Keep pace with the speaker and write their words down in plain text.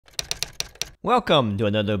Welcome to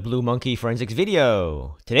another Blue Monkey Forensics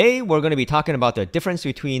video. Today we're going to be talking about the difference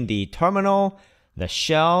between the terminal, the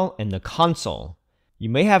shell, and the console.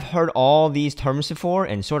 You may have heard all these terms before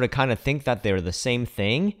and sort of kind of think that they're the same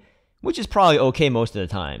thing, which is probably okay most of the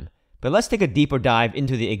time. But let's take a deeper dive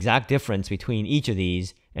into the exact difference between each of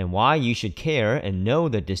these and why you should care and know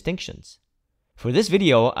the distinctions. For this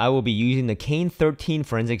video, I will be using the Kane 13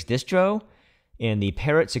 Forensics distro and the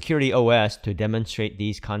Parrot Security OS to demonstrate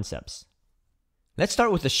these concepts. Let's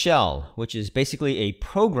start with the shell, which is basically a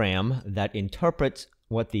program that interprets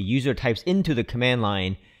what the user types into the command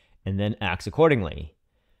line and then acts accordingly.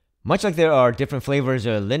 Much like there are different flavors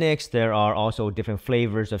of Linux, there are also different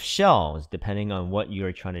flavors of shells depending on what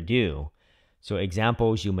you're trying to do. So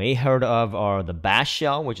examples you may have heard of are the bash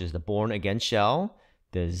shell, which is the born again shell,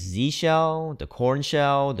 the Z shell, the corn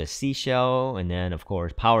shell, the C shell, and then of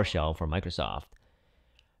course PowerShell for Microsoft.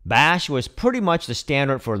 Bash was pretty much the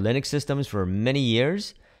standard for Linux systems for many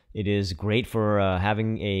years. It is great for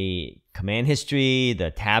having a command history, the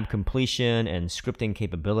tab completion, and scripting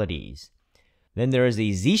capabilities. Then there is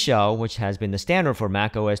the Z shell, which has been the standard for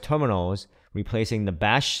Mac OS terminals, replacing the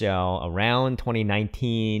bash shell around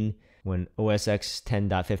 2019 when OS X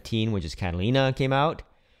 10.15, which is Catalina, came out.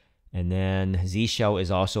 And then Z shell is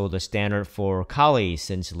also the standard for Kali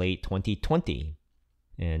since late 2020.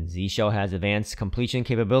 And Z shell has advanced completion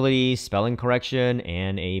capabilities, spelling correction,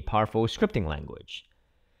 and a powerful scripting language.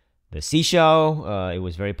 The C shell, it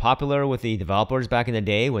was very popular with the developers back in the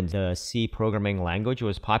day when the C programming language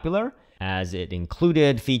was popular, as it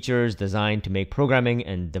included features designed to make programming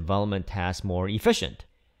and development tasks more efficient.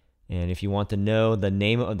 And if you want to know the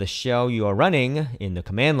name of the shell you are running in the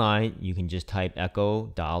command line, you can just type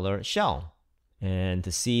echo $shell. And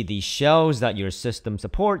to see the shells that your system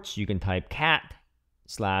supports, you can type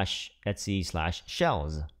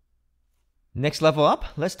cat/etc/shells. Next level up,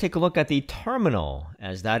 let's take a look at the terminal,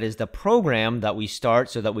 as that is the program that we start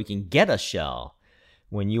so that we can get a shell.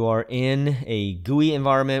 When you are in a GUI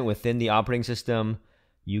environment within the operating system,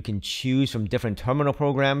 you can choose from different terminal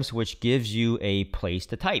programs, which gives you a place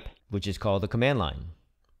to type, which is called the command line.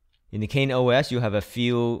 In the Kane OS, you have a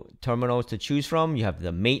few terminals to choose from. You have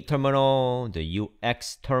the mate terminal, the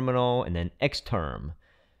UX terminal, and then Xterm.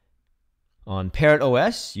 On Parrot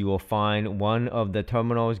OS, you will find one of the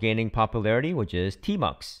terminals gaining popularity, which is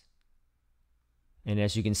tmux. And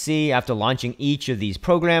as you can see, after launching each of these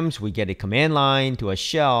programs, we get a command line to a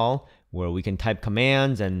shell where we can type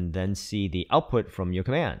commands and then see the output from your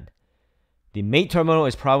command. The mate terminal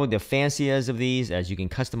is probably the fanciest of these, as you can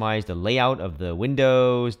customize the layout of the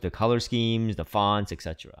windows, the color schemes, the fonts,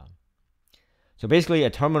 etc. So basically, a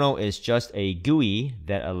terminal is just a GUI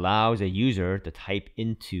that allows a user to type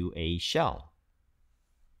into a shell.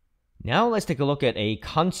 Now let's take a look at a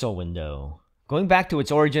console window. Going back to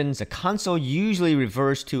its origins, a console usually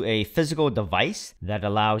refers to a physical device that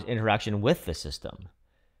allows interaction with the system.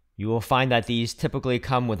 You will find that these typically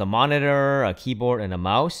come with a monitor, a keyboard, and a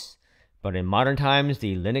mouse. But in modern times,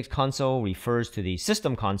 the Linux console refers to the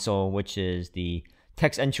system console, which is the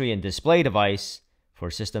text entry and display device for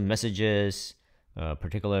system messages,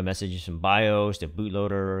 particular messages from BIOS, the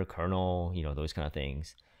bootloader, kernel, those kind of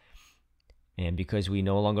things. And because we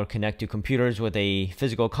no longer connect to computers with a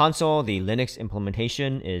physical console, the Linux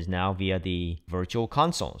implementation is now via the virtual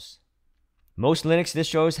consoles. Most Linux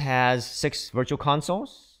distros has 6 virtual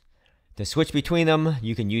consoles. To switch between them,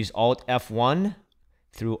 you can use Alt F1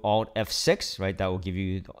 through Alt F6, right? That will give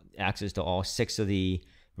you access to all 6 of the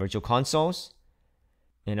virtual consoles.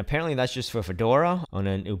 And apparently that's just for Fedora. On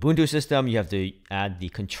an Ubuntu system, you have to add the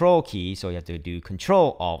control key. So you have to do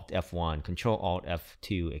Control Alt F1, Control Alt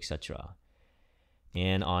F2, etc.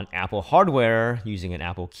 And on Apple hardware, using an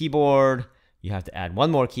Apple keyboard, you have to add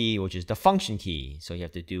one more key, which is the function key. So you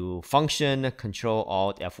have to do Function, Control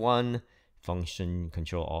Alt F1, Function,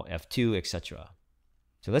 Control Alt F2, etc.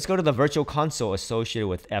 So let's go to the virtual console associated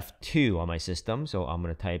with F2 on my system. So I'm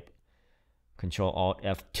going to type Control Alt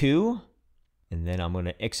F2. And then I'm going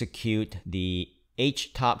to execute the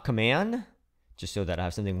htop command, just so that I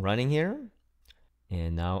have something running here.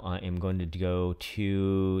 And now I am going to go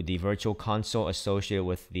to the virtual console associated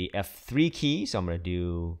with the F3 key. So I'm going to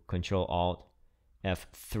do Control Alt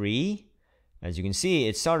F3. As you can see,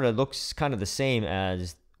 it sort of looks kind of the same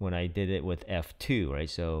as when I did it with F2, right?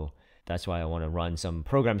 So that's why I want to run some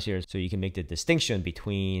programs here so you can make the distinction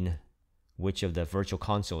between which of the virtual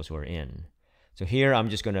consoles we're in. So here I'm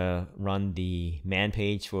just going to run the man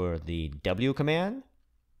page for the W command.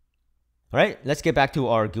 All right, let's get back to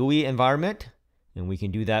our GUI environment. And we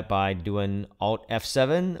can do that by doing Alt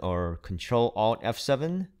F7 or Control Alt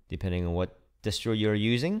F7, depending on what distro you're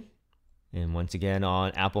using. And once again,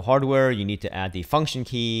 on Apple hardware, you need to add the function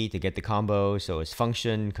key to get the combo. So it's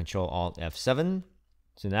function, Control Alt F7.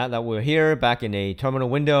 So now that we're here back in a terminal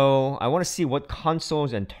window, I want to see what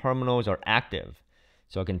consoles and terminals are active.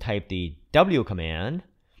 So I can type the W command.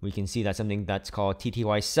 We can see that something that's called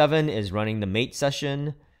TTY7 is running the mate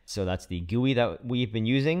session. So that's the GUI that we've been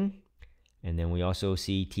using. And then we also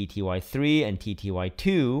see TTY3 and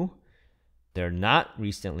TTY2. They're not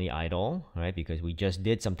recently idle, right? Because we just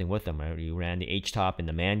did something with them, right? We ran the htop and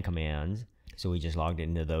the man commands. So we just logged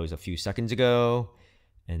into those a few seconds ago.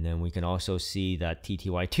 And then we can also see that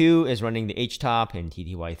TTY2 is running the htop and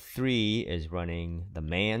TTY3 is running the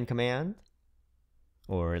man command.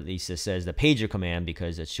 Or at least it says the pager command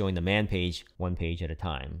because it's showing the man page one page at a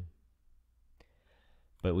time.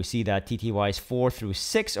 But we see that TTYs 4 through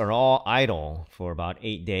 6 are all idle for about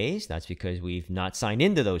 8 days. That's because we've not signed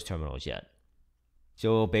into those terminals yet.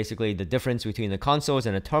 So basically the difference between the consoles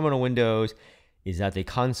and the terminal windows is that the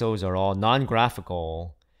consoles are all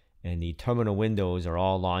non-graphical and the terminal windows are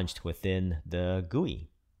all launched within the GUI.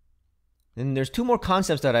 And there's two more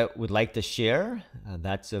concepts that I would like to share.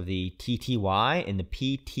 That's of the TTY and the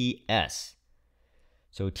PTS.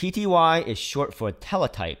 So TTY is short for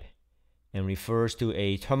teletype and refers to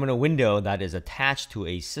a terminal window that is attached to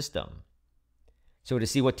a system. So to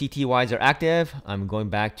see what TTYs are active, I'm going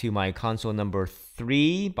back to my console number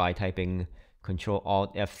 3 by typing Control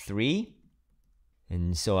Alt F3.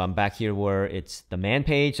 And so I'm back here where it's the man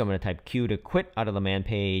page. So I'm going to type Q to quit out of the man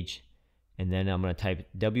page. And then I'm going to type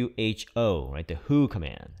WHO, right, the WHO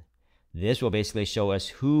command. This will basically show us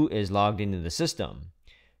who is logged into the system.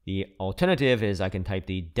 The alternative is I can type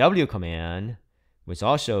the W command, which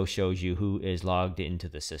also shows you who is logged into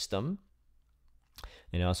the system.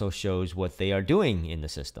 And it also shows what they are doing in the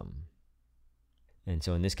system. And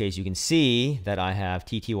so in this case, you can see that I have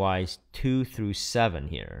TTYs 2 through 7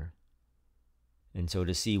 here. And so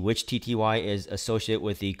to see which TTY is associated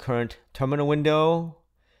with the current terminal window,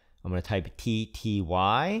 I'm going to type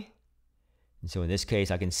TTY. And so in this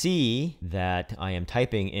case, I can see that I am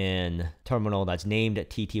typing in terminal that's named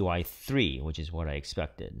TTY3, which is what I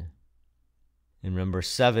expected. And remember,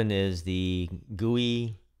 7 is the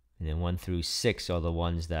GUI, and then 1 through 6 are the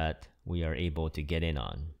ones that we are able to get in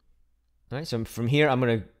on. All right, so from here, I'm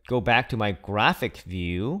going to go back to my graphic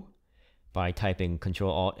view by typing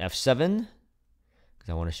Control Alt F7, because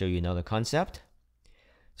I want to show you another concept.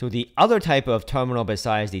 So the other type of terminal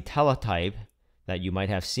besides the teletype that you might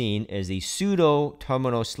have seen is the pseudo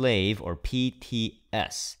terminal slave, or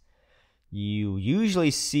PTS. You usually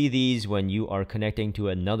see these when you are connecting to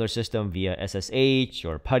another system via SSH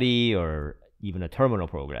or PuTTY or even a terminal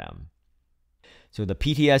program. So the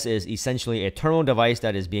PTS is essentially a terminal device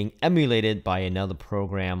that is being emulated by another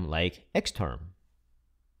program like Xterm.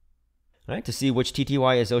 All right, to see which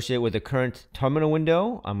TTY is associated with the current terminal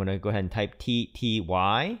window, I'm going to go ahead and type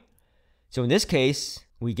TTY. So in this case,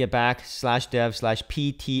 we get back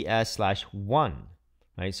 /dev/PTS/1.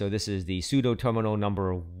 Right, so this is the pseudo terminal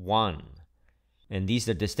number 1. And these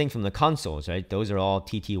are distinct from the consoles, right? Those are all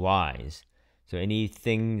TTYs. So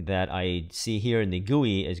anything that I see here in the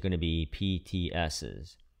GUI is going to be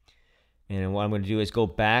PTSs. And what I'm going to do is go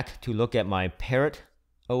back to look at my Parrot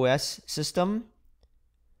OS system.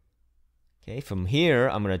 Okay, from here,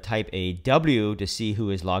 I'm going to type a W to see who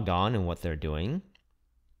is logged on and what they're doing.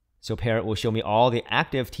 So Parrot will show me all the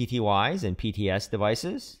active TTYs and PTS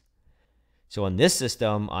devices. So on this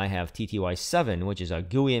system, I have TTY7, which is our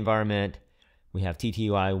GUI environment. We have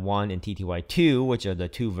TTY1 and TTY2, which are the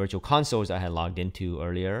two virtual consoles I had logged into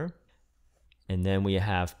earlier. And then we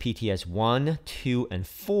have PTS1, 2, and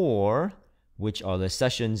 4, which are the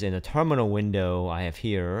sessions in the terminal window I have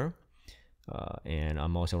here. And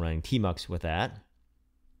I'm also running tmux with that.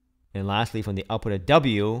 And lastly, from the output of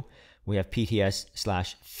W, we have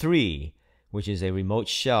PTS/3, which is a remote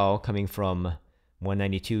shell coming from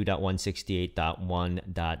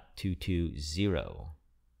 192.168.1.220.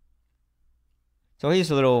 So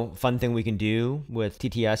here's a little fun thing we can do with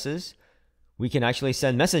TTSs. We can actually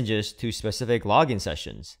send messages to specific login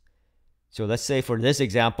sessions. So let's say for this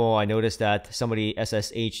example, I noticed that somebody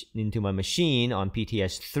SSH'd into my machine on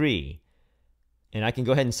PTS3. And I can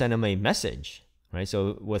go ahead and send them a message, right?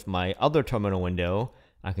 So with my other terminal window,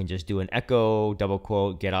 I can just do an echo, double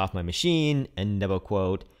quote, get off my machine, end double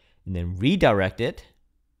quote, and then redirect it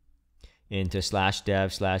into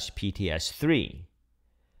 /dev/PTS3.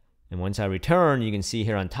 And once I return, you can see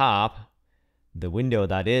here on top, the window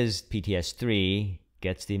that is PTS3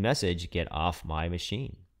 gets the message, get off my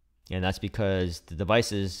machine. And that's because the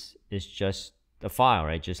device is just a file,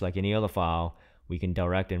 right? Just like any other file, we can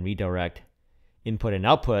direct and redirect input and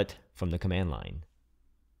output from the command line.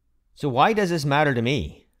 So why does this matter to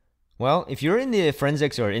me? Well, if you're in the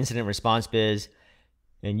forensics or incident response biz,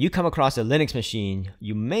 and you come across a Linux machine,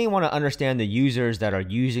 you may want to understand the users that are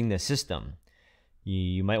using the system.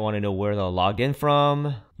 You might want to know where they're logged in from.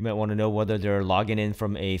 You might want to know whether they're logging in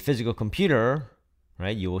from a physical computer,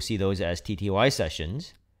 right? You will see those as TTY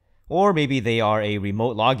sessions. Or maybe they are a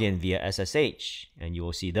remote login via SSH, and you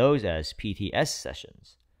will see those as PTS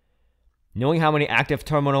sessions. Knowing how many active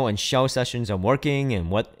terminal and shell sessions are working and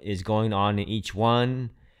what is going on in each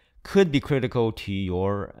one could be critical to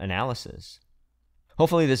your analysis.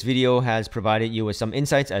 Hopefully this video has provided you with some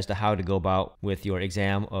insights as to how to go about with your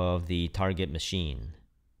exam of the target machine.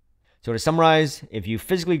 So to summarize, if you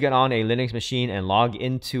physically get on a Linux machine and log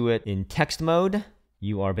into it in text mode,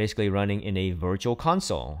 you are basically running in a virtual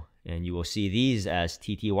console, and you will see these as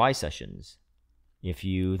TTY sessions. If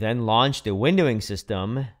you then launch the windowing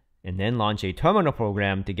system and then launch a terminal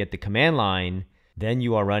program to get the command line, then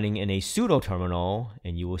you are running in a pseudo terminal,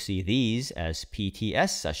 and you will see these as PTS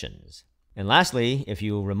sessions. And lastly, if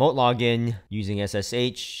you remote log in using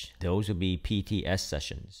SSH, those would be PTS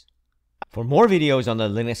sessions. For more videos on the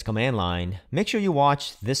Linux command line, make sure you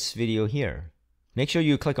watch this video here. Make sure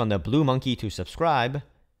you click on the blue monkey to subscribe.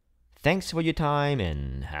 Thanks for your time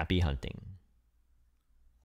and happy hunting.